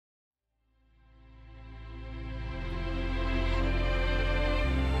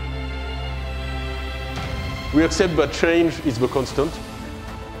We accept that change is the constant,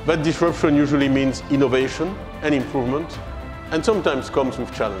 that disruption usually means innovation and improvement, and sometimes comes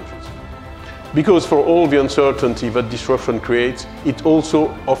with challenges. Because for all the uncertainty that disruption creates, it also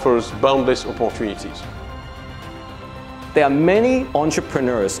offers boundless opportunities. There are many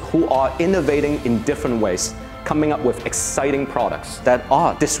entrepreneurs who are innovating in different ways, coming up with exciting products that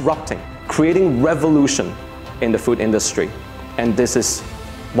are disrupting, creating revolution in the food industry. And this is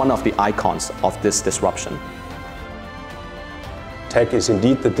one of the icons of this disruption. Tech is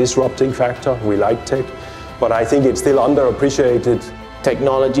indeed the disrupting factor. We like tech, but I think it's still underappreciated.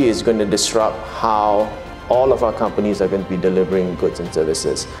 Technology is going to disrupt how all of our companies are going to be delivering goods and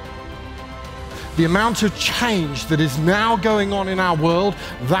services. The amount of change that is now going on in our world,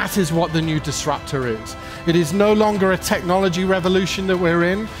 that is what the new disruptor is. It is no longer a technology revolution that we're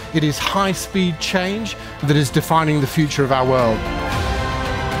in, it is high-speed change that is defining the future of our world.